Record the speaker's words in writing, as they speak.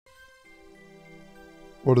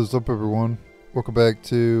What is up, everyone? Welcome back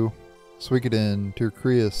to Suikoden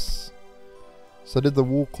Tierkreis. So I did the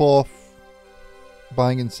wool cloth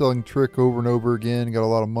buying and selling trick over and over again. Got a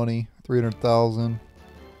lot of money, 300,000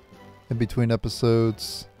 in between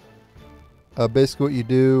episodes. Basically what you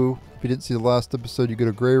do, if you didn't see the last episode, you go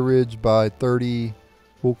to Grey Ridge, buy 30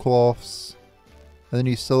 wool cloths, and then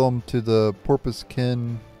you sell them to the Porpoise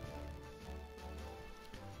Kin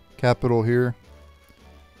capital here.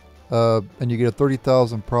 And you get a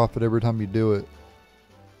 30,000 profit every time you do it.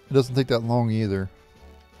 It doesn't take that long either.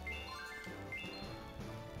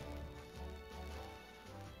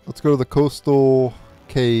 Let's go to the coastal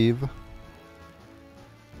cave. I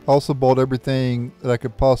also bought everything that I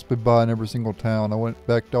could possibly buy in every single town. I went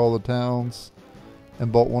back to all the towns and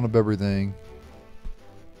bought one of everything.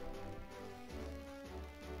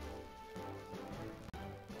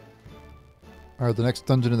 Alright, the next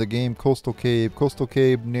dungeon of the game, Coastal Cave. Coastal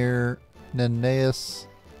Cave near Nenaeus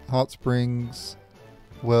Hot Springs,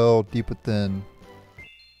 well, deep within.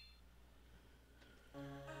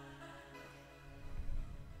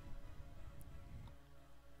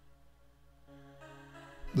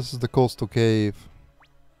 This is the Coastal Cave.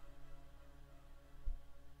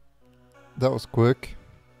 That was quick.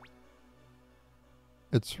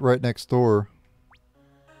 It's right next door.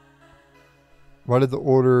 Why did the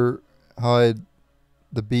order hide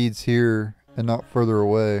the beads here and not further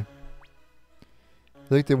away? I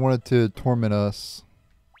think they wanted to torment us.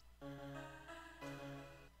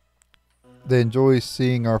 They enjoy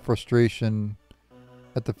seeing our frustration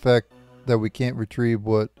at the fact that we can't retrieve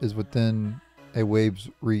what is within a wave's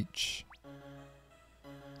reach.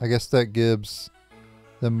 I guess that gives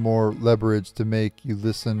them more leverage to make you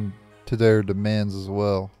listen to their demands as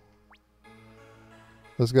well.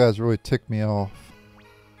 Those guys really tick me off.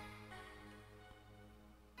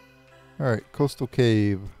 Alright, Coastal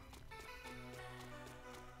Cave.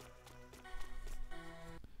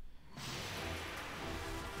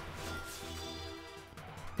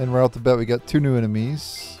 And right off the bat we got two new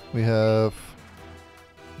enemies. We have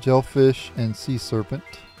Jellyfish and Sea Serpent.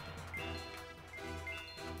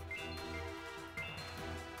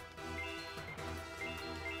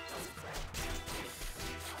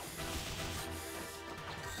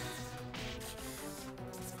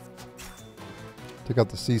 Take out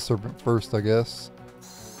the Sea Serpent first, I guess.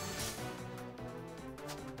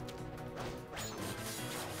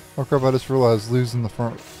 Oh crap, I just realized losing the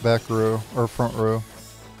back row, or front row.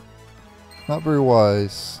 Not very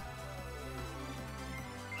wise.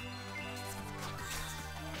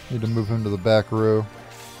 Need to move him to the back row.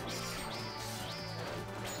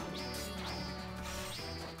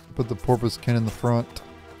 Put the Porpoise Kin in the front.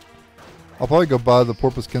 I'll probably go buy the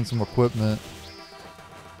Porpoise Kin some equipment,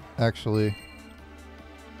 actually.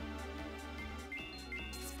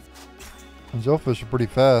 And jellyfish are pretty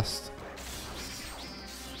fast.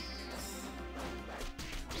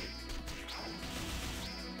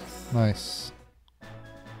 Nice.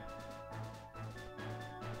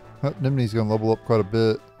 Oh, Nimni's gonna level up quite a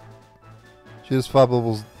bit. She is 5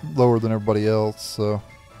 levels lower than everybody else, so.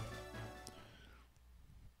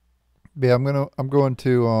 But yeah, I'm going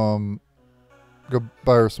to go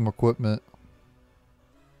buy her some equipment.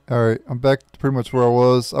 Alright, I'm back to pretty much where I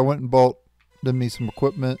was. I went and bought Nimni some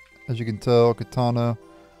equipment. As you can tell, katana,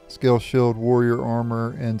 scale shield, warrior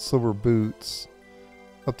armor, and silver boots.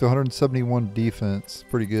 Up to 171 defense.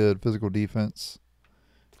 Pretty good, physical defense.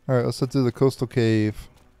 Alright, let's head through the coastal cave.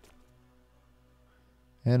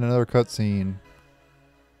 And another cutscene.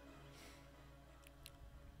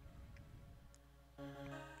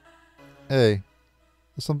 Hey,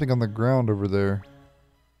 there's something on the ground over there.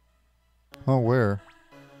 Oh, where?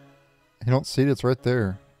 You don't see it, it's right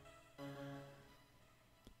there.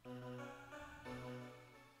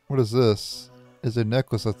 What is this? It's a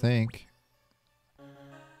necklace, I think.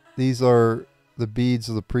 These are the beads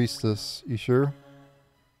of the priestess. You sure?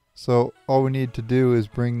 So all we need to do is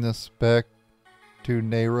bring this back to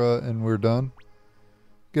Neira and we're done?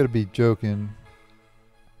 Gotta be joking.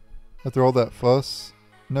 After all that fuss?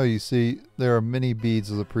 No, you see, there are many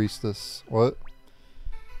beads of the priestess. What?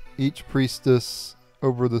 Each priestess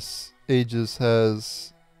over the ages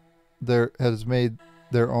has made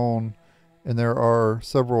their own. And there are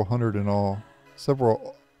several hundred in all.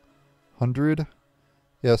 Several hundred?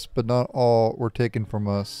 Yes, but not all were taken from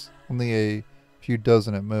us. Only a few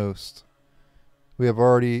dozen at most. We have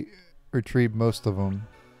already retrieved most of them.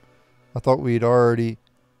 I thought we'd already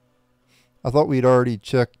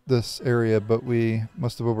checked this area, but we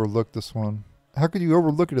must have overlooked this one. How could you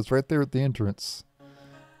overlook it? It's right there at the entrance.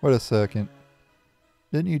 Wait a second.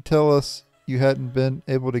 Didn't you tell us you hadn't been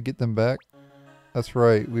able to get them back? That's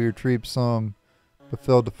right, we retrieved some, but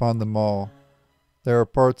failed to find them all. There are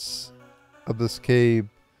parts of this cave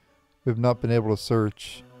we have not been able to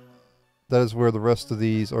search. That is where the rest of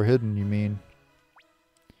these are hidden, you mean?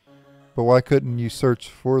 But why couldn't you search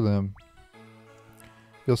for them?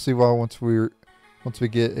 You'll see why once we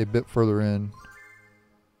get a bit further in.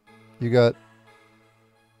 You got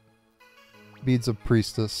beads of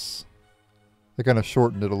priestess. They kind of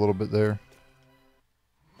shortened it a little bit there.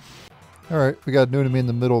 Alright, we got a new enemy in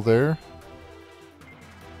the middle there.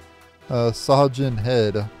 Sahajin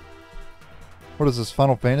head. What is this,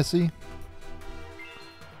 Final Fantasy?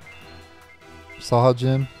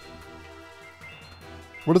 Sahajin?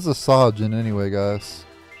 What is a Sahajin anyway, guys?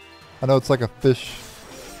 I know it's like a fish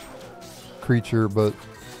creature, but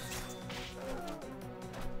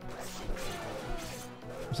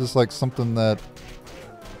it's just like something that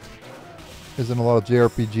is in a lot of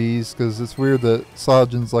JRPGs, because it's weird that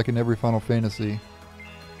Sahajin's like in every Final Fantasy.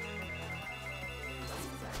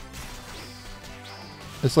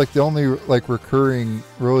 It's like the only like recurring,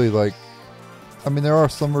 really like, I mean there are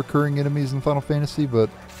some recurring enemies in Final Fantasy,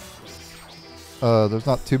 but there's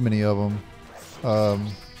not too many of them.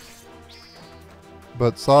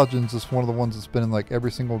 But Sahajin's just one of the ones that's been in like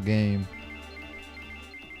every single game.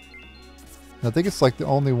 And I think it's like the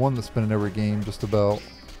only one that's been in every game, just about.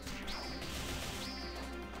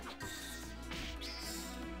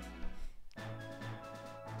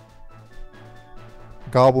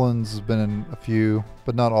 Goblins has been in a few,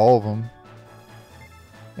 but not all of them.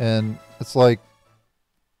 And it's like,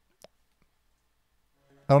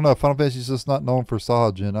 I don't know, Final Fantasy is just not known for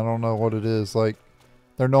Sahajin. I don't know what it is. Like,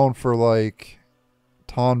 they're known for like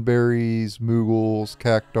Tonberries, Moogles,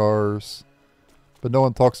 Cactars, but no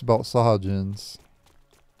one talks about Sahajins.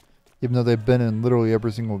 Even though they've been in literally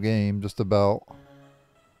every single game, just about.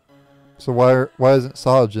 So why isn't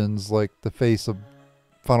Sahajins like the face of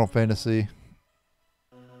Final Fantasy?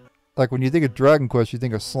 Like when you think of Dragon Quest, you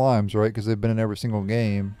think of slimes, right? Because they've been in every single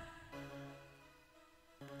game.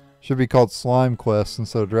 Should be called Slime Quest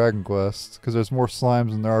instead of Dragon Quest, because there's more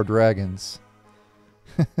slimes than there are dragons.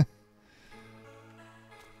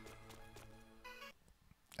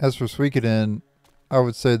 As for Suikoden, I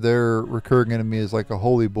would say their recurring enemy is like a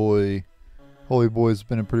Holy Boy. Holy Boy's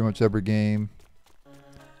been in pretty much every game,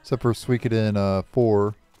 except for Suikoden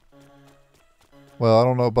 4. Well, I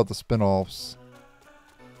don't know about the spin-offs.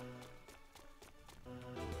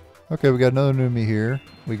 Okay, we got another enemy here.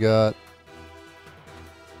 We got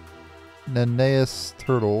Nenaeus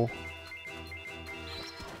Turtle.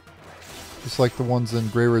 Just like the ones in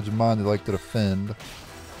Grey Ridge Mine, they like to defend.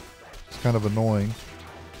 It's kind of annoying.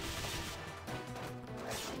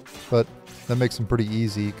 But that makes them pretty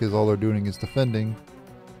easy because all they're doing is defending.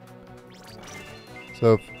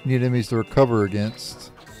 So if you need enemies to recover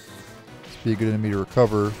against, this would be a good enemy to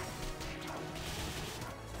recover.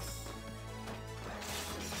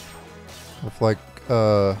 With like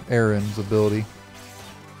Aaron's ability.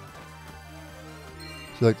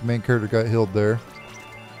 So like the main character got healed there.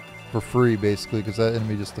 For free basically, because that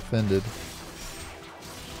enemy just defended.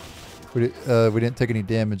 We didn't take any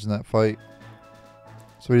damage in that fight.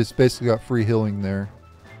 So we just basically got free healing there.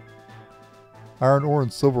 Iron ore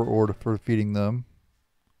and silver ore for defeating them.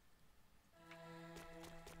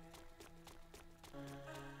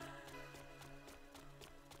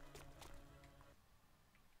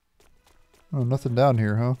 Oh, nothing down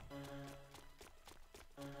here, huh?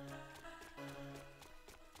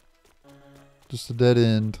 Just a dead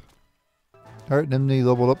end. Alright, Nimni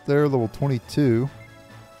leveled up there, level 22.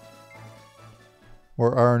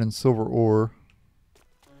 More iron and silver ore.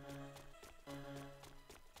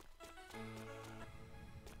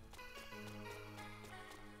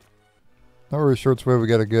 Not really sure which way we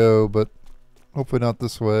gotta go, but hopefully not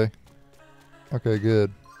this way. Okay,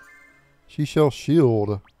 good. She shall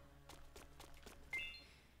shield.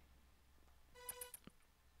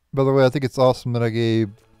 By the way, I think it's awesome that I gave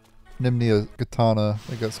Nimni a katana. I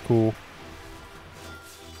think that's cool.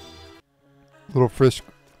 Little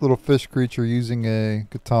fish creature using a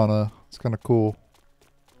katana. It's kind of cool.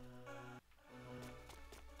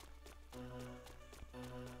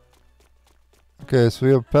 Okay, so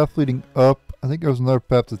we have a path leading up. I think there's another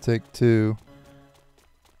path to take too.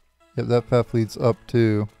 Yep, that path leads up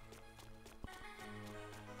too.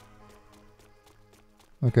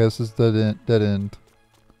 Okay, this is dead end.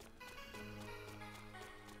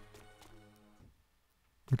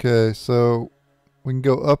 Okay, so we can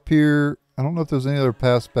go up here. I don't know if there's any other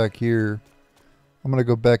paths back here. I'm going to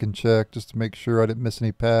go back and check just to make sure I didn't miss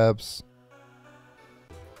any paths.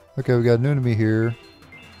 Okay, we got a new enemy here.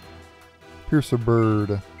 Piercer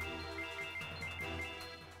bird.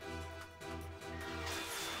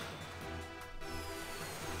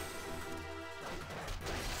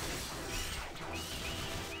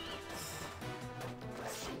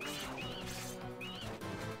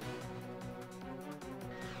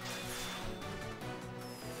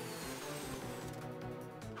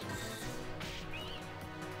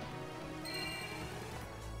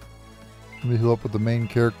 Let me heal up with the main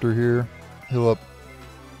character here. Heal up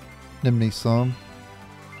Nimni some.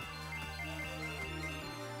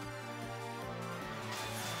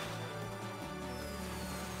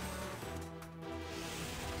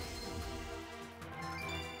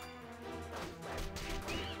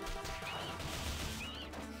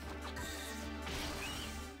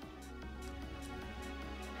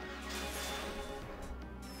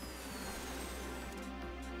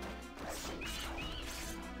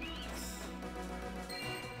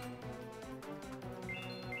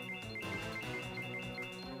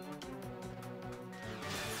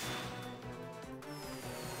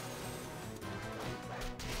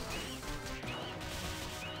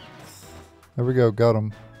 There we go, got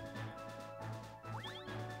him.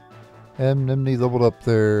 And Nimni leveled up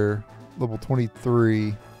there, level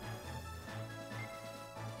 23.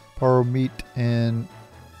 Paro Meat and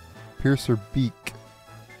Piercer Beak.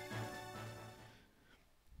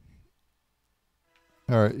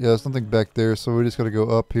 Alright, yeah, there's nothing back there, so we just gotta go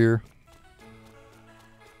up here.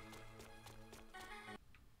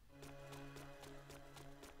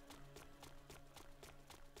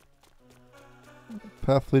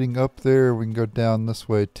 Path leading up there, we can go down this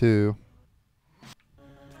way too.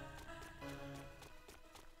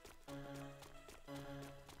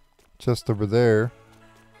 Just over there.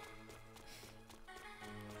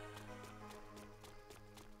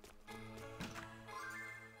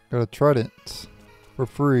 Got a trident for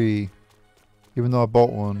free, even though I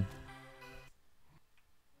bought one.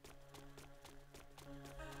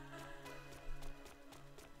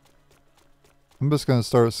 I'm just going to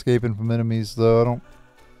start escaping from enemies though. I don't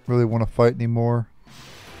really want to fight anymore.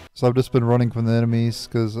 So I've just been running from the enemies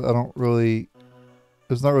because I don't really...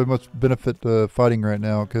 There's not really much benefit to fighting right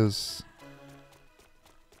now because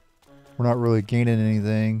we're not really gaining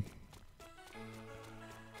anything.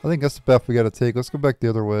 I think that's the path we got to take. Let's go back the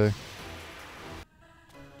other way.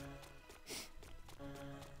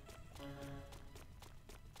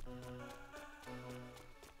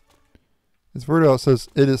 It's weird how it says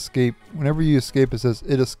it escaped. Whenever you escape, it says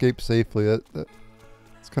it escaped safely.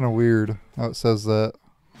 It's kind of weird how it says that.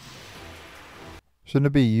 Shouldn't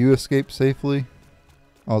it be you escaped safely?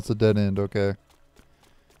 Oh, it's a dead end. Okay.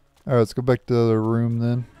 Alright, let's go back to the other room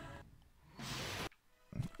then.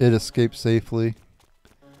 It escaped safely.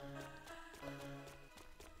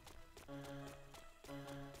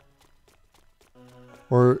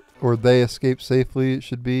 Or they escaped safely, it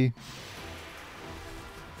should be.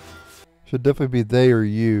 Should definitely be they or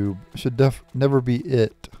you. Should never be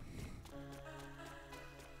it.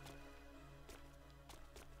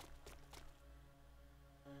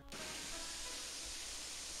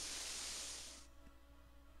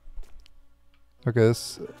 Okay,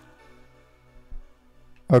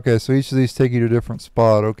 okay, so each of these take you to a different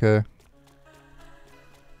spot, okay.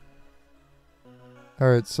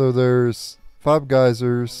 Alright, so there's 5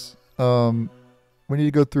 geysers. We need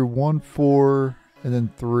to go through 1, 4, and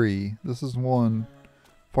then 3. This is 1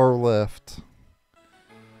 far left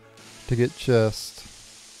to get chest.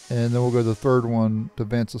 And then we'll go to the 3rd one to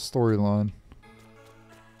advance the storyline.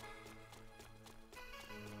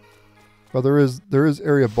 Well, there is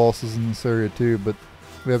area bosses in this area too, but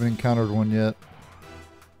we haven't encountered one yet.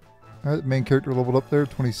 Alright, main character leveled up there,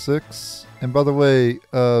 26. And by the way,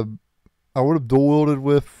 I would have dual wielded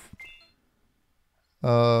with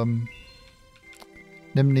Nimni,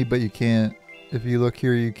 but you can't. If you look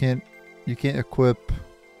here, you can't equip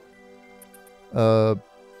 2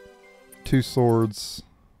 swords,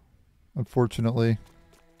 unfortunately,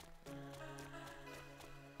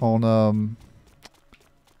 on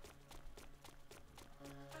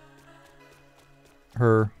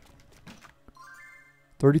her.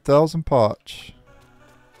 30,000 potch.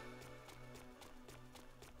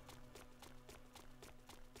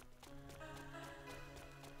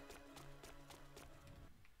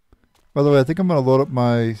 By the way, I think I'm going to load up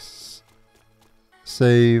my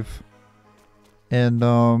save and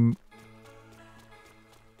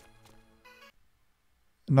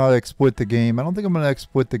not exploit the game. I don't think I'm going to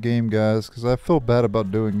exploit the game, guys, because I feel bad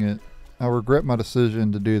about doing it. I regret my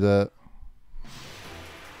decision to do that.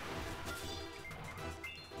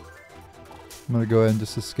 I'm going to go ahead and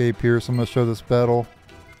just escape here, so I'm going to show this battle.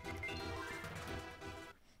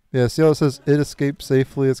 Yeah, see how it says it escaped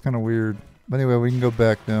safely? It's kind of weird. But anyway, we can go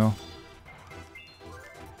back now.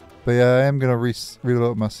 But yeah, I am going to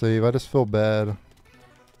reload my save. I just feel bad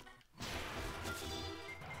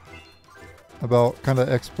about kind of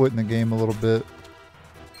exploiting the game a little bit.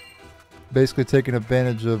 Basically taking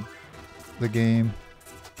advantage of the game.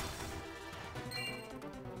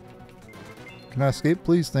 Can I escape,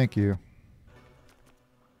 please? Thank you.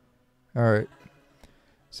 Alright.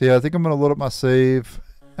 So yeah, I think I'm going to load up my save.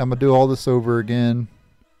 I'm going to do all this over again.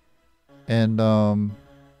 And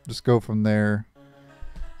just go from there.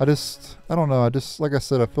 I don't know. Like I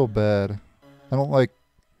said, I feel bad. I don't like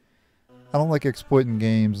exploiting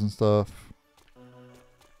games and stuff.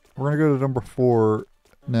 We're going to go to number 4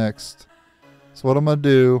 next. So what I'm going to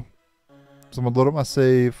do is I'm going to load up my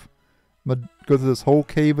save. I'm going to go through this whole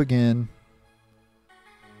cave again.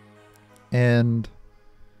 And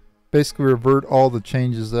basically revert all the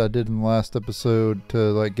changes that I did in the last episode to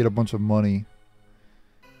like get a bunch of money.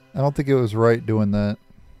 I don't think it was right doing that.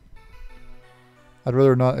 I'd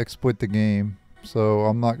rather not exploit the game. So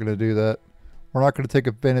I'm not going to do that. We're not going to take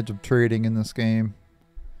advantage of trading in this game.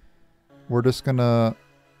 We're just going to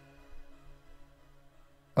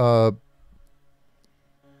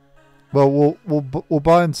well, we'll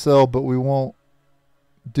buy and sell, but we won't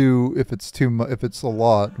do if it's if it's a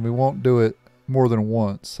lot. We won't do it more than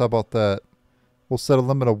once. How about that? We'll set a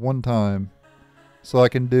limit of 1 time. So I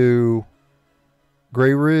can do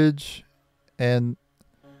Grey Ridge or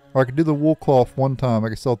I can do the wool cloth 1 time. I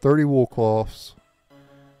can sell 30 wool cloths.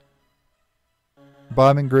 Buy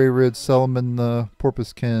them in Grey Ridge, sell them in the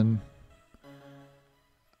Porpoisekin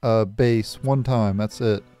base 1 time. That's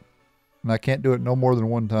it. And I can't do it no more than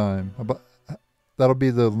 1 time. That'll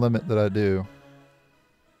be the limit that I do.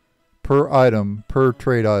 Per item, per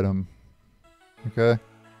trade item. Okay?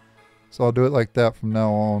 So I'll do it like that from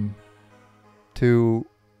now on. To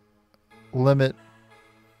limit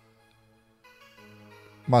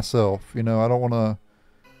myself. You know, I don't want to...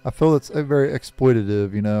 I feel it's very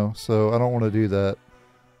exploitative, you know, so I don't want to do that.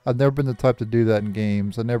 I've never been the type to do that in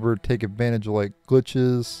games. I never take advantage of like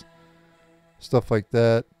glitches, stuff like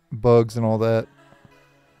that. Bugs and all that,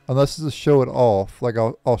 unless it's to show it off. Like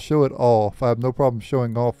I'll show it off. I have no problem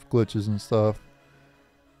showing off glitches and stuff,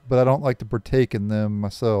 but I don't like to partake in them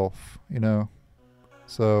myself, you know.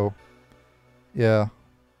 So yeah,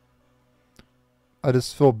 I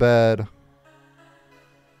just feel bad.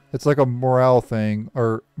 It's like a morale thing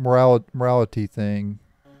or morality thing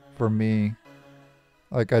for me.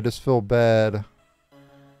 Like I just feel bad,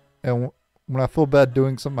 and when I feel bad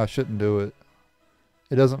doing something, I shouldn't do it.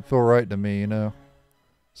 It doesn't feel right to me, you know.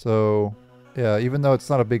 So, yeah, even though it's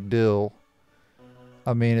not a big deal.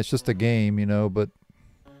 I mean, it's just a game, you know, but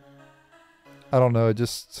I don't know, it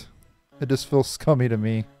just feels scummy to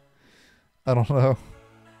me. I don't know.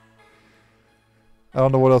 I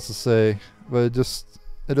don't know what else to say, but it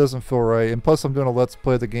doesn't feel right. And plus I'm doing a let's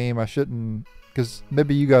play of the game. I shouldn't, because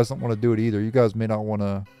maybe you guys don't want to do it either. You guys may not want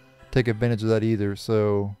to take advantage of that either,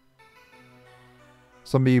 so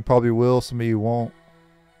some of you probably will, some of you won't.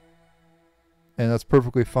 And that's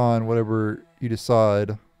perfectly fine, whatever you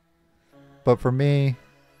decide. But for me,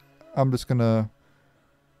 I'm just going to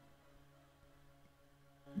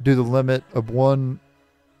do the limit of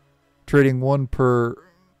trading 1 per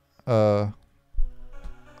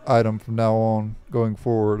item from now on, going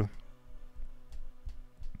forward.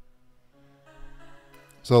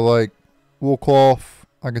 So like, wool cloth,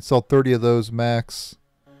 I can sell 30 of those max.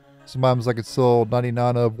 Sometimes I could sell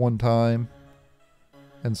 99 of 1 time.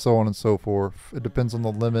 And so on and so forth. It depends on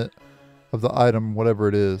the limit of the item, whatever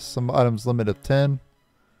it is. Some items limit of 10.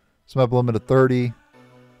 Some have a limit of 30.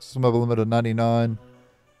 Some have a limit of 99.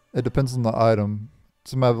 It depends on the item.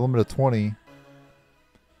 Some have a limit of 20.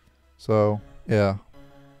 So, yeah.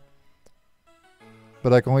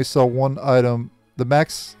 But I can only sell 1 item. The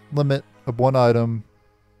max limit of 1 item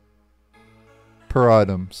per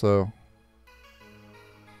item, so.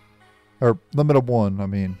 Or limit of 1, I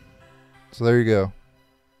mean. So there you go.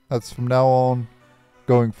 That's from now on,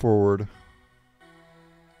 going forward.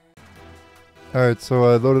 Alright, so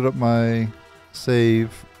I loaded up my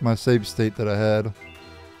save state that I had.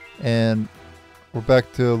 And we're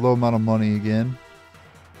back to a low amount of money again.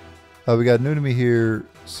 We got new to me here,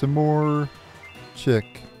 some more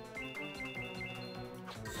chick.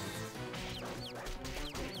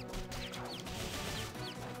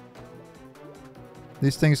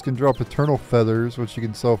 These things can drop eternal feathers, which you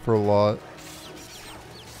can sell for a lot.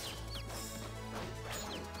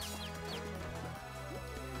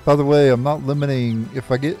 By the way, I'm not limiting, if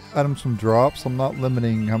I get items from drops, I'm not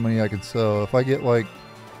limiting how many I can sell. If I get like,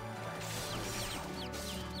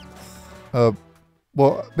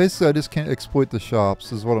 well, basically I just can't exploit the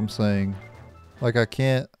shops is what I'm saying. Like I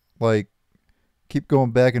can't like keep going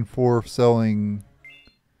back and forth selling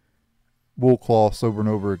wool cloths over and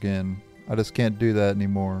over again. I just can't do that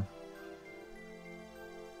anymore.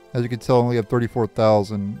 As you can tell, I only have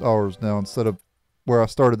 $34,000 now instead of where I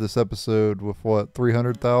started this episode with what,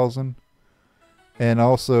 300,000, and I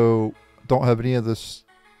also don't have any of this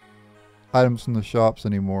items from the shops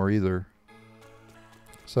anymore either.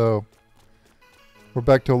 So we're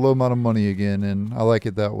back to a low amount of money again, and I like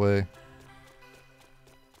it that way.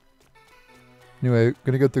 Anyway,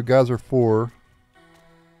 gonna go through Geyser 4.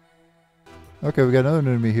 Okay, we got another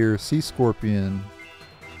enemy here, Sea Scorpion.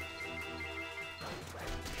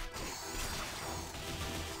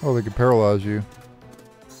 Oh, they can paralyze you.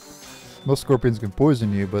 Most scorpions can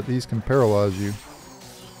poison you, but these can paralyze you.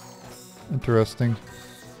 Interesting.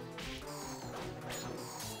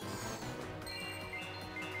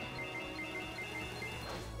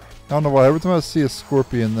 I don't know why. Every time I see a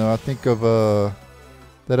scorpion, though, I think of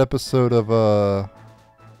that episode of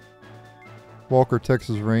Walker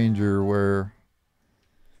Texas Ranger where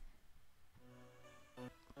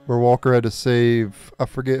Walker had to save, I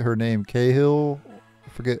forget her name, Cahill. I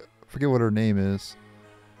forget what her name is.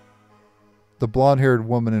 The blonde-haired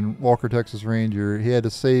woman in Walker Texas Ranger. He had to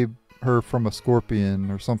save her from a scorpion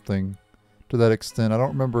or something to that extent. I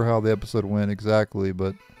don't remember how the episode went exactly,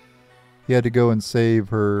 but he had to go and save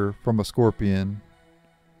her from a scorpion.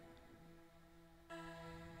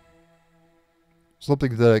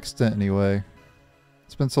 Something to that extent anyway.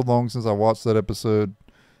 It's been so long since I watched that episode.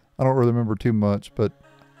 I don't really remember too much, but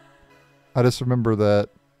I just remember that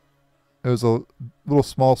it was a little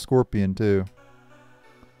small scorpion too.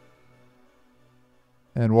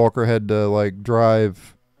 And Walker had to like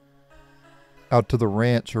drive out to the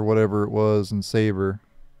ranch or whatever it was and save her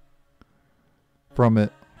from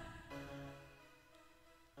it.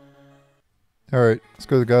 Alright, let's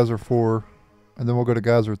go to Geyser 4, and then we'll go to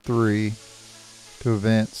Geyser 3 to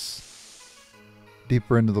advance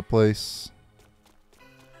deeper into the place.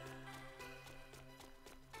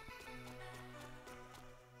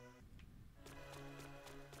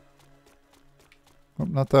 Oh,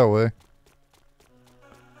 not that way.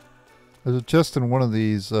 There's a chest in one of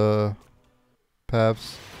these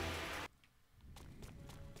paths.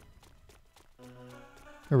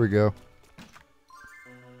 Here we go.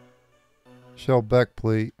 Shell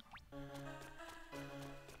backplate.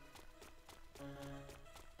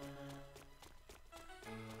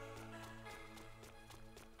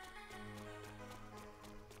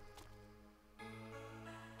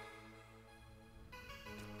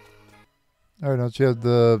 Alright, now that you have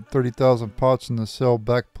the 30,000 pots in the cell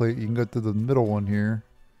backplate, you can go through the middle one here,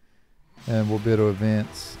 and we'll be able to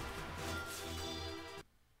advance.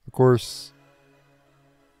 Of course,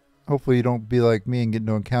 hopefully you don't be like me and get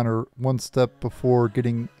to encounter one step before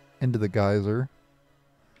getting into the geyser.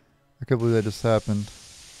 I can't believe that just happened.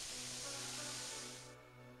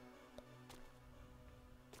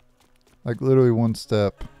 Like literally one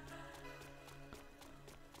step.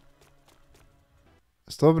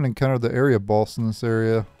 I still haven't encountered the area boss in this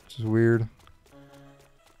area, which is weird.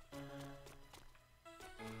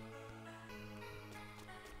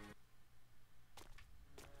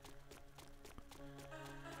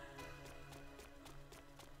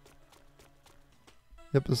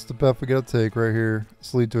 Yep, this is the path we gotta take right here.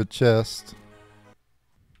 This leads to a chest.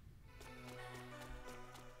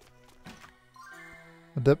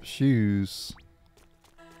 Adept shoes.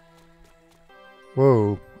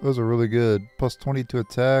 Whoa, those are really good. Plus 20 to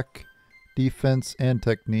attack, defense, and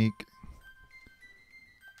technique.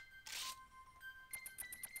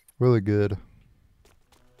 Really good.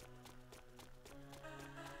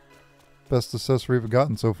 Best accessory we've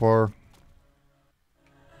gotten so far.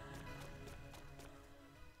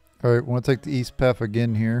 Alright, want to take the east path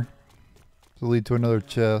again here to lead to another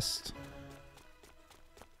chest.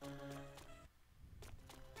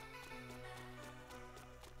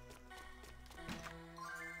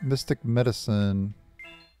 Mystic medicine.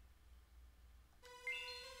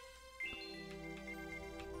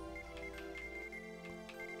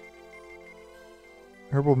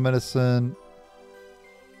 Herbal medicine.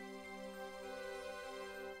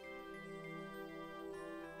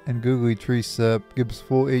 And googly tree sap gives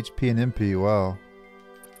full HP and MP. Wow.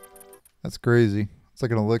 That's crazy. It's like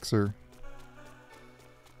an elixir.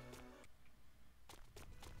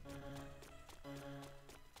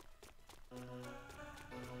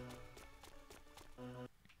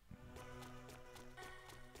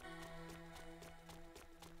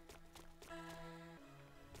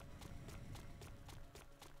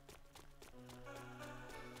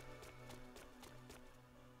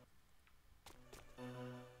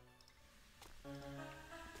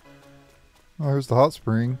 Oh, here's the hot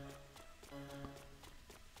spring.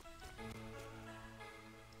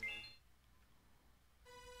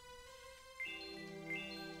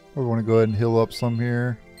 We want to go ahead and heal up some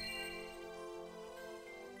here.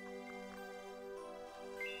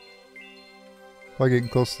 Probably getting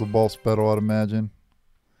close to the boss battle, I'd imagine.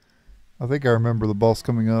 I think I remember the boss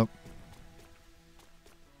coming up.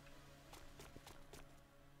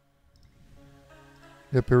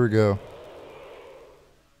 Yep, here we go.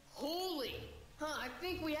 Holy! I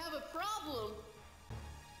think we have a problem.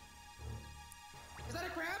 Is that a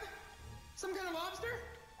crab? Some kind of lobster?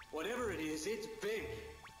 Whatever it is, it's big.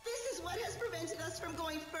 This is what has prevented us from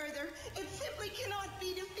going further. It simply cannot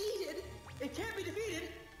be defeated. It can't be defeated.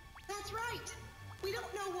 That's right. We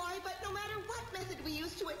don't know why, but no matter what method we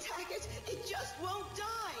use to attack it, it just won't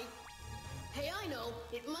die. Hey, I know.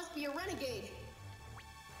 It must be a renegade.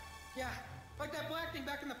 Yeah, like that black thing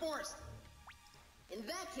back in the forest. In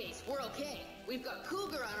that case, we're okay. We've got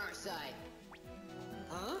Cougar on our side.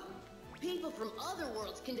 Huh? People from other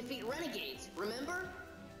worlds can defeat renegades, remember?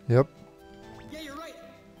 Yep. Yeah, you're right.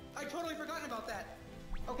 I totally forgotten about that.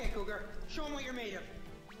 Okay, Cougar, show them what you're made of.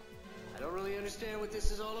 I don't really understand what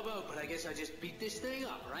this is all about, but I guess I just beat this thing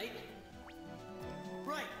up, right?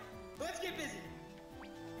 Right. Let's get busy.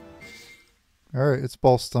 Alright, it's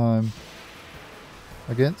boss time.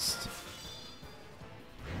 Against...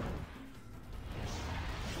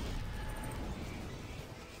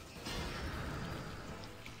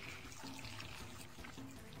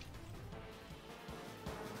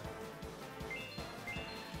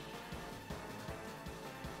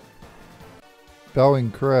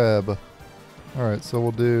 Bowing Crab. Alright, so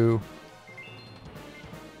we'll do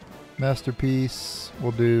Masterpiece,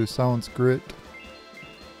 we'll do Silence Grit,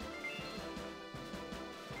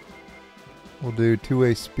 we'll do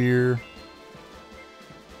Two-Way Spear,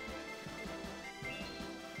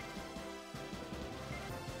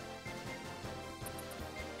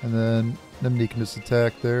 and then Nimby can just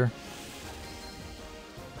attack there.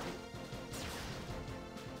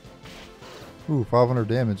 Ooh, 500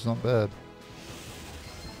 damage, not bad.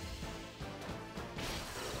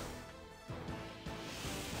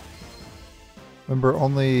 Remember,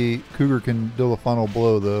 only Cougar can deal a final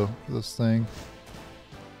blow, though, for this thing.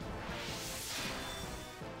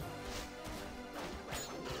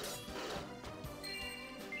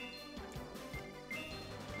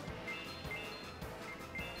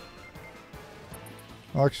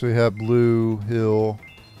 I'll actually have Blue Hill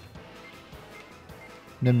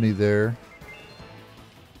Nimby there.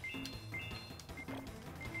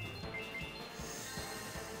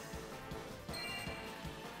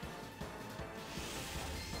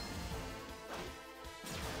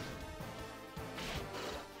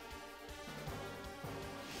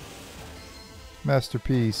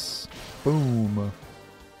 Masterpiece. Boom.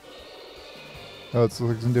 Oh, it's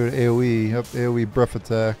looking to do an AoE. Yep, AoE breath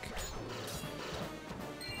attack.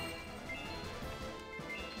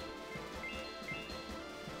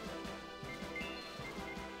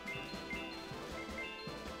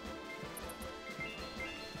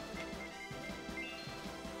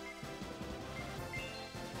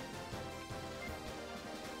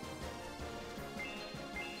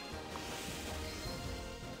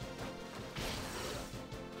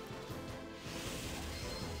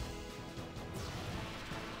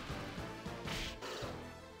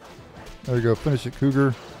 There you go, finish it,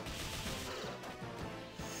 Cougar.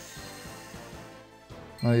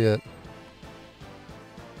 Not yet.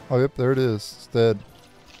 Oh, yep, there it is. It's dead.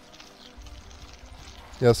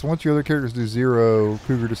 Yeah, so once your other characters do 0,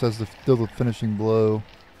 Cougar just has to deal the finishing blow.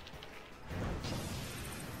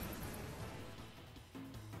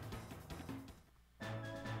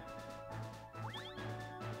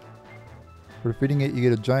 For defeating it, you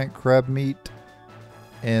get a giant crab meat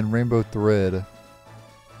and rainbow thread.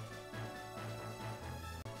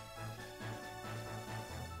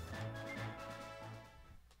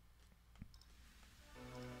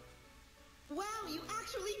 Wow, you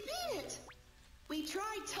actually beat it! We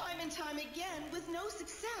tried time and time again with no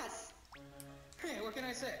success. Hey, what can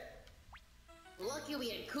I say? Lucky we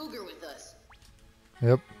had Cougar with us.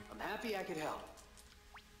 Yep, I'm happy I could help.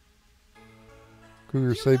 Cougar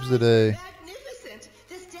You saves the guys day. were magnificent.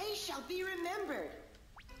 This day shall be remembered.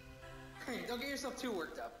 Hey, don't get yourself too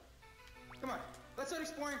worked up. Come on, let's start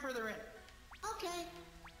exploring further in. Okay.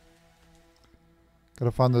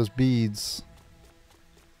 Gotta find those beads.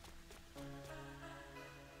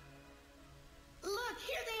 Look,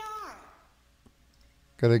 here they are.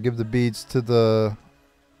 Gotta give the beads to the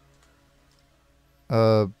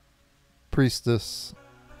priestess.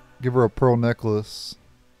 Give her a pearl necklace.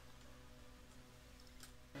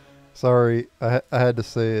 Sorry, I had to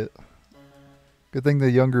say it. Good thing the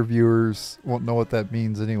younger viewers won't know what that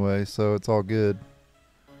means anyway, so it's all good.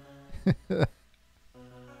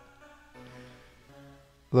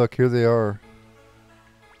 Look, here they are.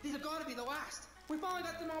 These have got to be the last. We finally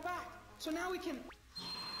got them all back. So now we can...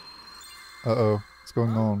 Uh-oh, what's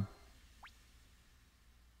going on?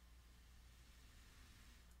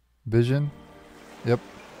 Vision? Yep.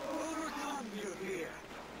 Overcome you here.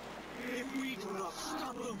 If we do not stop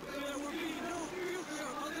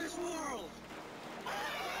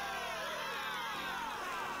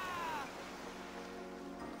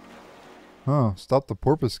Huh, stop the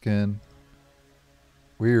porpoise skin.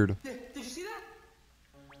 Weird. Did you see that?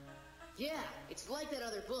 Yeah, it's like that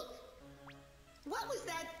other book. What was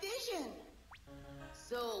that vision?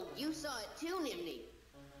 So, you saw it too, Nimni.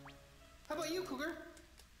 How about you, Cougar?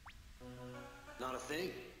 Not a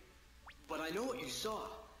thing. But I know what you saw.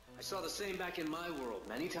 I saw the same back in my world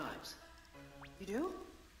many times. You do?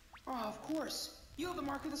 Oh, of course. You have the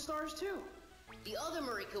Mark of the Stars, too. The other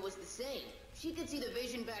Marika was the same. She could see the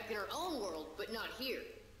vision back in her own world, but not here.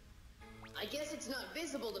 I guess it's not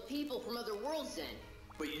visible to people from other worlds then.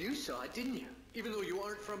 But you saw it, didn't you? Even though you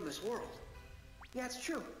aren't from this world. Yeah, it's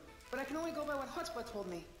true. But I can only go by what Chutzpah told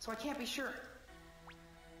me, so I can't be sure.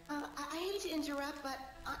 I hate to interrupt, but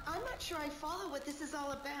I'm not sure I follow what this is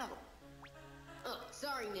all about. Oh,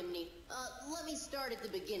 sorry, Nimni. Let me start at the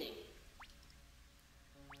beginning.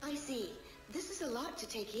 I see. This is a lot to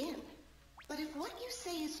take in. But if what you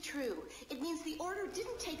say is true, it means the Order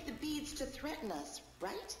didn't take the beads to threaten us,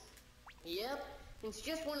 right? Yep, it's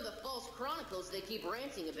just one of the false chronicles they keep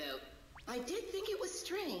ranting about. I did think it was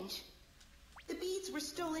strange. The beads were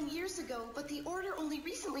stolen years ago, but the Order only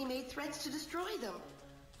recently made threats to destroy them.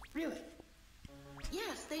 Really?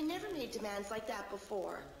 Yes, they never made demands like that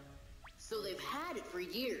before. So they've had it for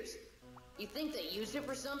years. You think they used it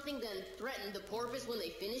for something, then threatened the porpoise when they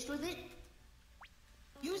finished with it?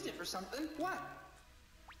 Used it for something? What?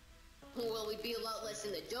 Well, we'd be a lot less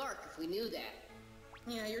in the dark if we knew that.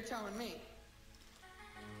 Yeah, you're telling me.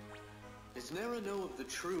 Does Nera know of the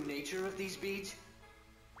true nature of these beads?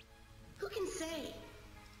 Who can say?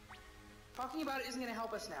 Talking about it isn't gonna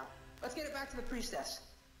help us now. Let's get it back to the priestess.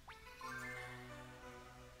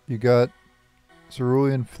 You got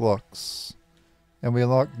Cerulean Flux. And we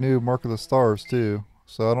unlocked new Mark of the Stars too.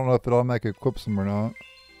 So I don't know if it automatically equips them or not.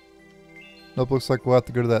 Nope, looks like we'll have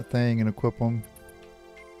to go to that thing and equip them.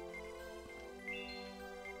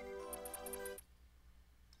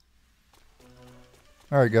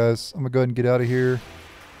 Alright guys, I'm going to go ahead and get out of here.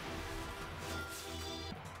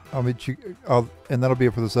 I'll meet you, and that'll be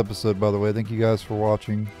it for this episode, by the way. Thank you guys for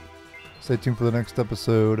watching. Stay tuned for the next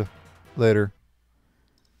episode. Later.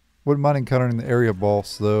 Wouldn't mind encountering the area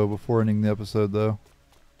boss, though, before ending the episode, though.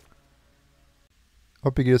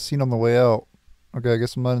 Hope you get a scene on the way out. Okay, I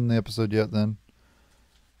guess I'm not in the episode yet, then.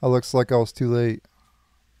 Oh, looks like I was too late.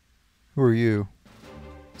 Who are you?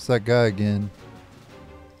 It's that guy again.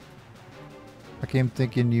 I came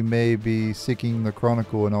thinking you may be seeking the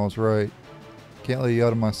Chronicle, and I was right. Can't let you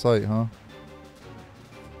out of my sight, huh?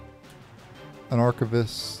 An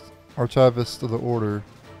archivist of the Order.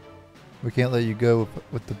 We can't let you go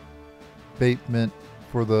with the abatement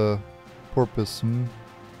for the porpoise,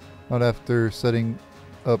 Not after setting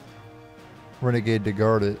up Renegade to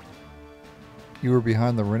guard it. You were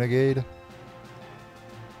behind the Renegade?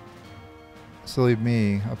 Silly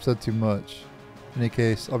me, I've said too much. In any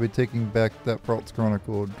case, I'll be taking back that Frauds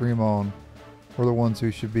Chronicle. Dream on. We're the ones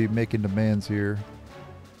who should be making demands here.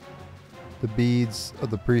 The beads of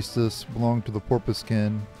the priestess belong to the porpoise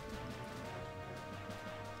kin.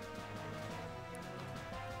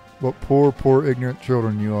 What poor, poor ignorant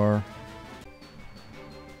children you are.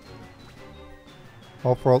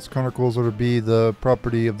 All Frauds Chronicles are to be the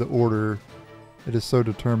property of the Order. It is so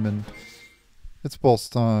determined. It's boss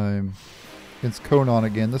time. Against Conan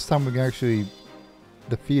again. This time we can actually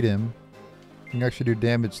defeat him. We can actually do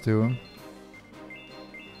damage to him.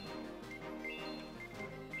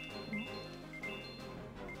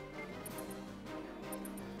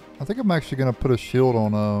 I think I'm actually going to put a shield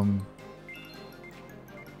on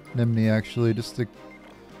Nimni, actually, just to...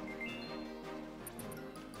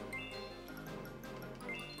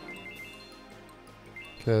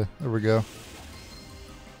 Okay, there we go.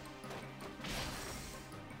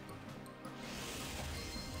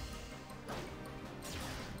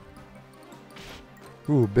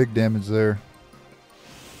 Ooh, big damage there.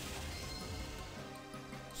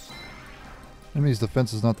 Nimni's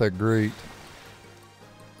defense is not that great.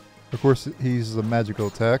 Of course, he's a magical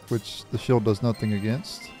attack, which the shield does nothing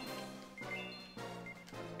against.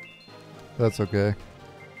 That's okay.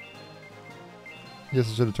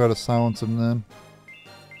 Guess I should have tried to silence him then.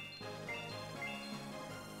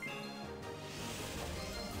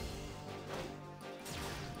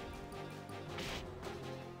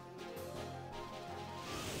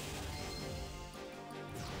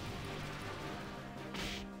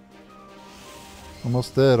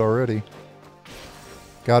 Almost dead already.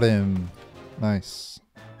 Got him. Nice.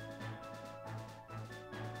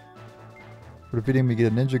 For defeating him, you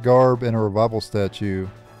get a ninja garb and a revival statue.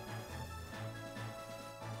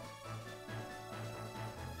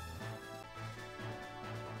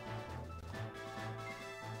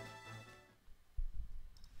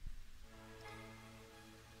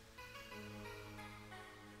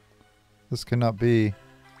 This cannot be.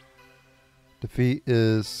 Defeat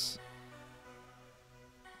is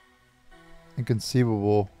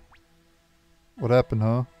inconceivable. What happened,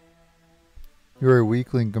 huh? You're a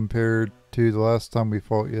weakling compared to the last time we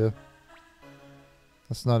fought you.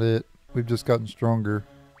 That's not it. We've just gotten stronger.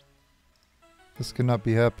 This cannot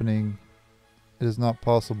be happening. It is not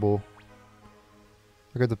possible.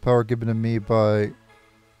 I got the power given to me by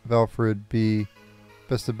Valfred be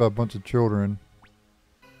bested by a bunch of children.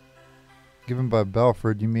 Given by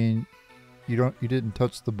Valfred, you mean you didn't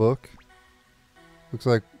touch the book? Looks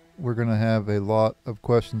like we're gonna have a lot of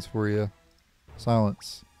questions for you.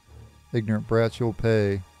 Silence. Ignorant brats, you'll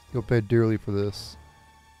pay. You'll pay dearly for this.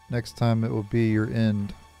 Next time it will be your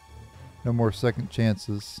end. No more second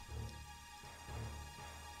chances.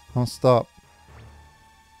 Don't stop.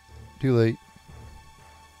 Too late.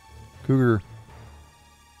 Cougar.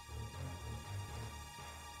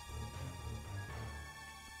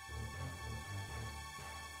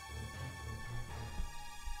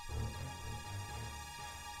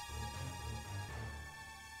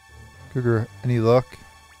 Cougar, any luck?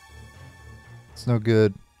 It's no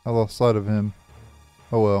good. I lost sight of him.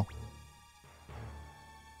 Oh well.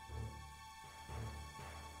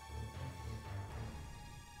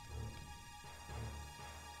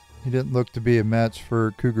 He didn't look to be a match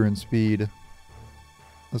for Cougar in speed.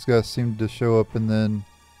 Those guys seemed to show up and then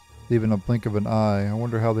leave in a blink of an eye. I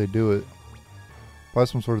wonder how they do it. By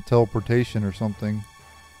some sort of teleportation or something.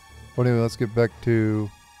 But anyway, let's get back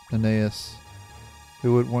to Aeneas.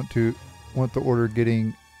 Who would want the order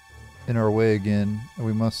getting in our way again, and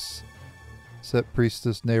we must set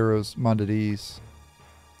Priestess Nero's mind at ease.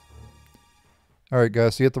 Alright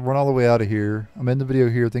guys, so you have to run all the way out of here. I'm ending the video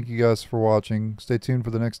here. Thank you guys for watching. Stay tuned for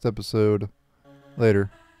the next episode. Later.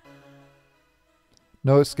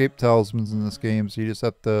 No escape talismans in this game, so you just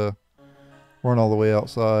have to run all the way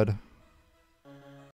outside.